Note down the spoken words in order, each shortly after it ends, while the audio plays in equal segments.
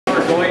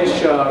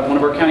Deutsch, one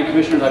of our county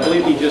commissioners. I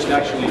believe he just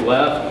actually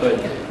left, but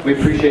we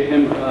appreciate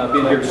him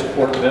being here to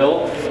support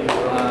Bill.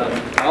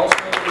 I also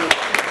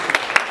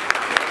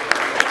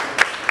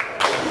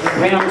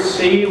Pam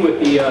C. with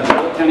the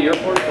Charlotte County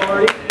Airport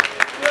Authority.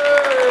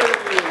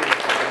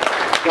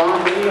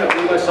 Don Lee, I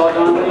believe I saw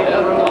Don Lee in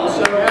the room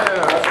also.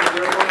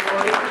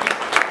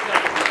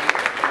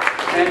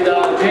 And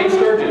James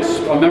Sturgis,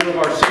 a member of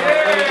our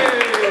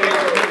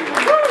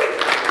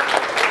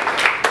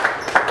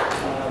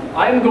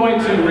I'm going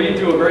to read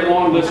through a very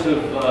long list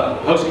of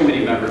host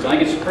committee members. I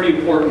think it's pretty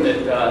important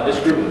that this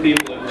group of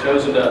people have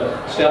chosen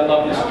to step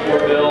up and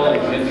support Bill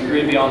and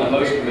agree to be on the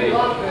host committee.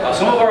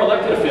 Some of our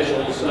elected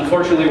officials,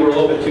 unfortunately, were a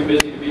little bit too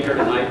busy to be here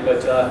tonight,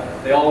 but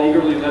they all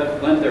eagerly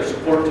lent their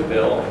support to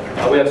Bill.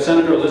 We have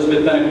Senator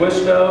Elizabeth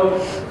Benequisto,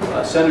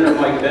 Senator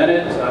Mike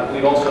Bennett, I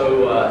believe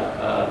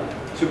also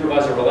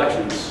Supervisor of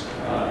Elections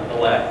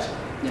elect,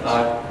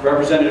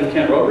 Representative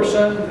Ken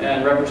Roberson,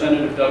 and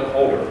Representative Doug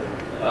Holder.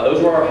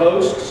 Those were our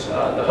hosts.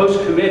 The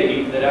host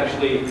committee that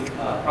actually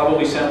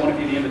probably sent one of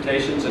you the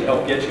invitations and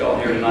helped get you all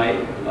here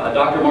tonight.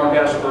 Dr. Mark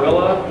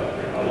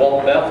Asparilla,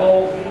 Walt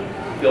Bethel,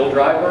 Bill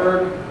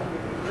Dryberg,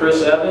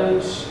 Chris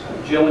Evans,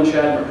 Jill and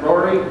Chad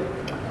McCrory,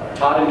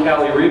 Todd and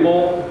Callie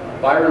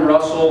Riebel, Byron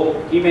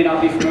Russell. He may not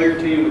be familiar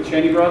to you with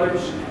Cheney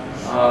Brothers.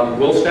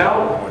 Will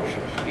Stout,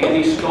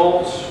 Andy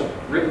Stoltz,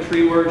 Rick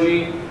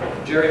Trewergy,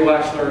 Jerry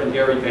Waxler, and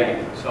Gary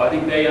Bain. So I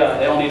think they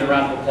all need a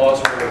round of applause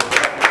for it.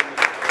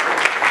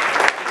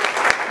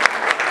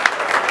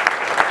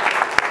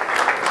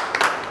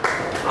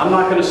 I'm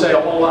not going to say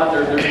a whole lot.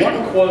 There's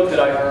one quote that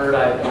I heard.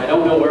 I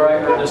don't know where I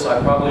heard this. I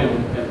probably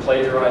am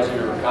plagiarizing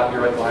or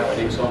copyright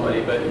violating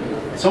somebody. But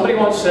somebody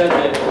once said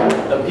that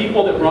the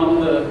people that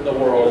run the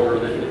world, or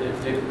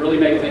that really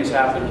make things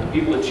happen, are the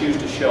people that choose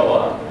to show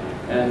up.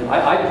 And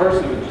I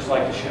personally would just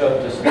like to tell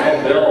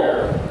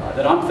Bill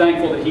that I'm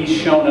thankful that he's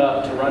shown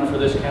up to run for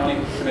this county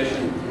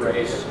commission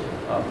race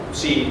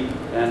seat.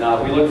 And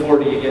we look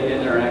forward to you getting in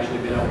there and actually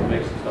being able to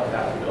make some stuff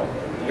happen, Bill.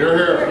 You're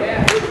here.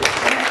 Yeah.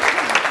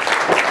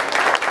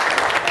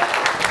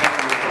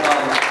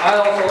 I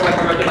also would like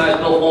to recognize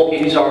Bill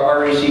Volke. He's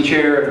our REC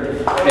chair,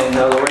 and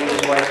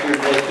Lorena's wife here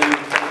today too.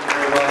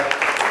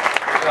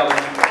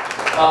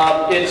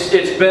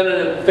 It's been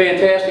a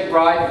fantastic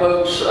ride,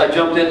 folks. I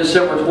jumped in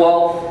December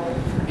 12th,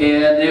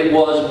 and it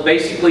was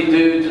basically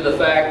due to the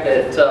fact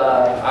that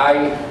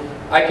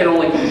I can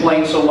only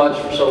complain so much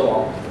for so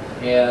long,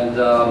 and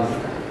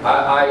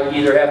I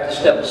either have to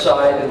step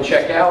aside and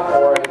check out,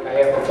 or I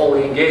have to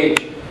fully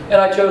engage. And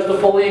I chose to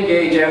fully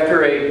engage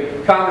after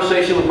a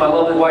conversation with my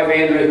lovely wife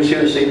Andrea, who's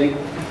here this evening,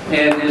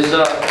 and is,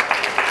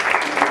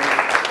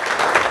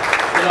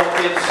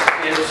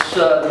 it's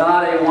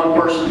not a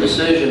one-person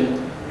decision.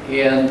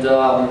 And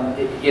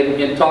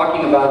in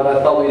talking about it,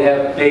 I thought we'd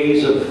have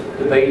days of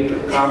debate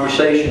and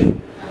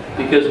conversation,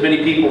 because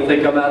many people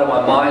think I'm out of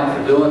my mind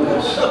for doing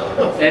this,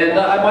 and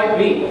I might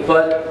be.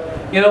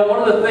 But you know, one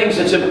of the things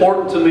that's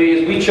important to me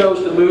is we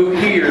chose to move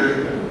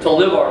here to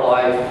live our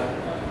life,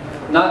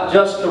 not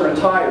just to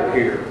retire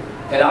here.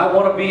 And I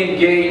want to be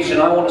engaged, and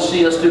I want to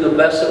see us do the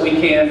best that we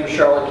can for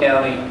Charlotte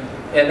County.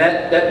 And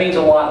that means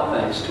a lot of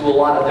things to a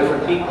lot of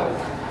different people.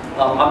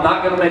 I'm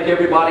not going to make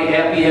everybody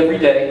happy every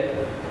day.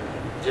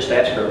 Just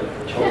ask her.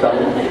 She'll tell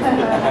me.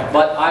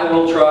 But I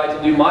will try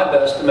to do my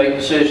best to make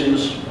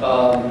decisions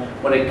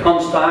when it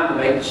comes time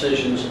to make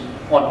decisions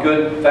on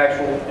good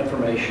factual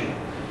information.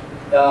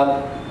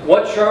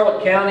 What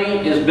Charlotte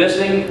County is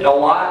missing a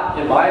lot,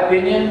 in my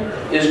opinion,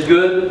 is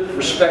good,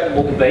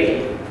 respectable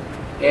debate.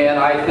 And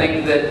I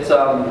think that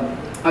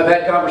I've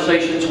had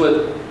conversations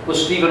with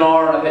Stephen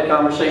R., and I've had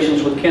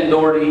conversations with Ken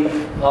Doherty,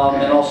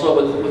 and also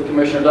with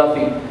Commissioner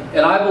Duffy.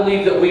 And I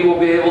believe that we will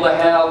be able to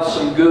have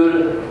some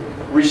good,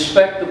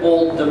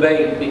 respectable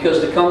debate, because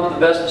to come to the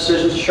best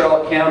decisions in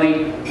Charlotte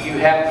County, you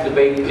have to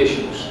debate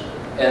issues.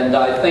 And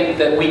I think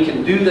that we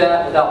can do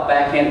that without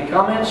backhanded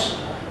comments.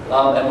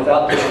 And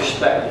without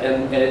disrespect.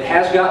 And it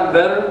has gotten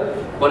better,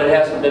 but it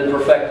hasn't been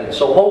perfected.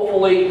 So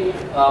hopefully,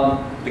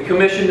 the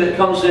commission that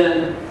comes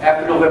in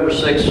after November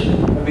 6th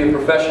will be a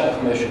professional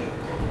commission.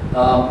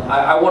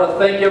 I want to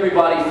thank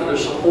everybody for their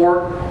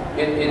support.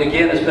 It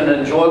again has been an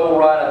enjoyable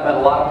ride. I've met a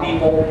lot of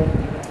people.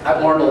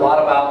 I've learned a lot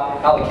about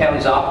how the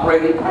county's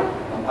operated.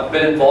 I've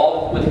been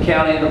involved with the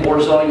county and the Board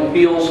of Zoning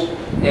Appeals,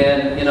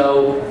 and you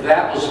know,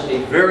 that was a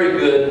very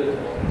good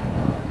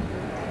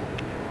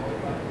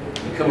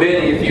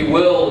committee, if you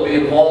will, to be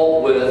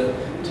involved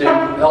with, to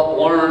help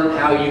learn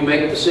how you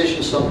make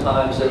decisions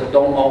sometimes that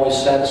don't always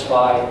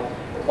satisfy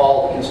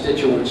all the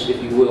constituents,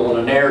 if you will,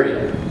 in an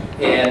area.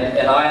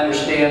 And I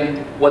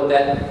understand what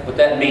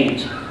that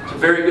means. It's a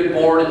very good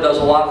board. It does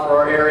a lot for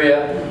our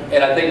area,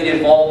 and I think the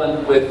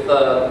involvement with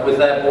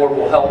that board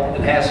will help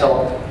and has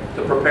helped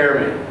to prepare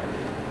me.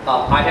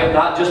 I have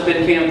not just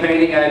been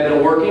campaigning. I have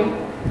been working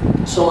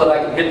so that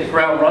I can hit the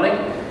ground running,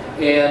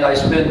 and I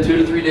spend 2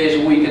 to 3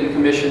 days a week in the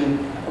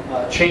commission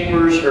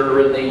chambers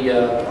or in the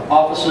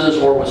offices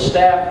or with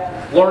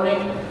staff, learning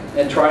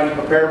and trying to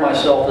prepare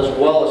myself as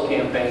well as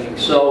campaigning.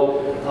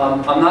 So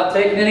I'm not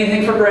taking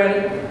anything for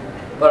granted.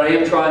 but I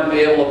am trying to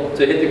be able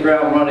to hit the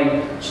ground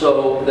running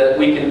so that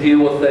we can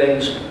deal with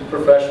things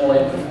professionally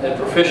and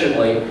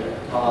proficiently.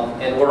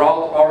 And we're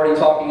already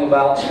talking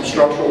about some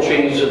structural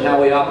changes in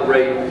how we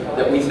operate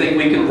that we think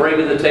we can bring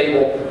to the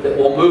table that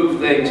will move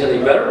things at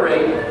a better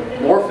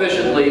rate, more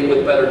efficiently,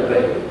 with better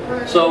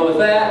debate. So with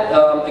that,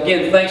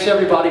 again, thanks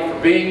everybody for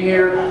being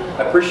here.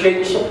 I appreciate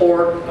the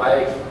support.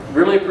 I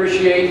really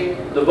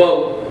appreciate the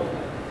vote,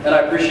 and I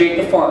appreciate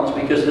the funds,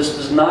 because this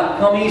does not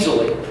come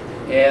easily.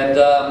 And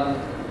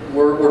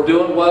we're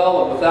doing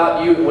well, and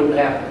without you, it wouldn't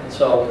happen.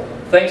 So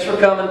thanks for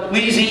coming.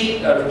 Please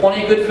eat. There's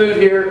plenty of good food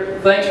here.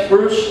 Thanks,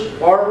 Bruce,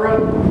 Barbara,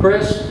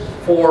 Chris,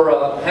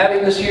 for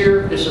having this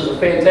here. This is a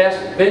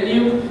fantastic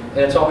venue, and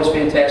it's always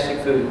fantastic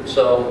food.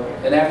 So,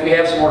 and after you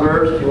have some hors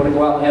d'oeuvres, if you want to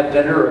go out and have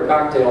dinner or a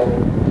cocktail,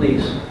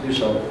 please do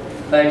so.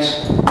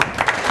 Thanks.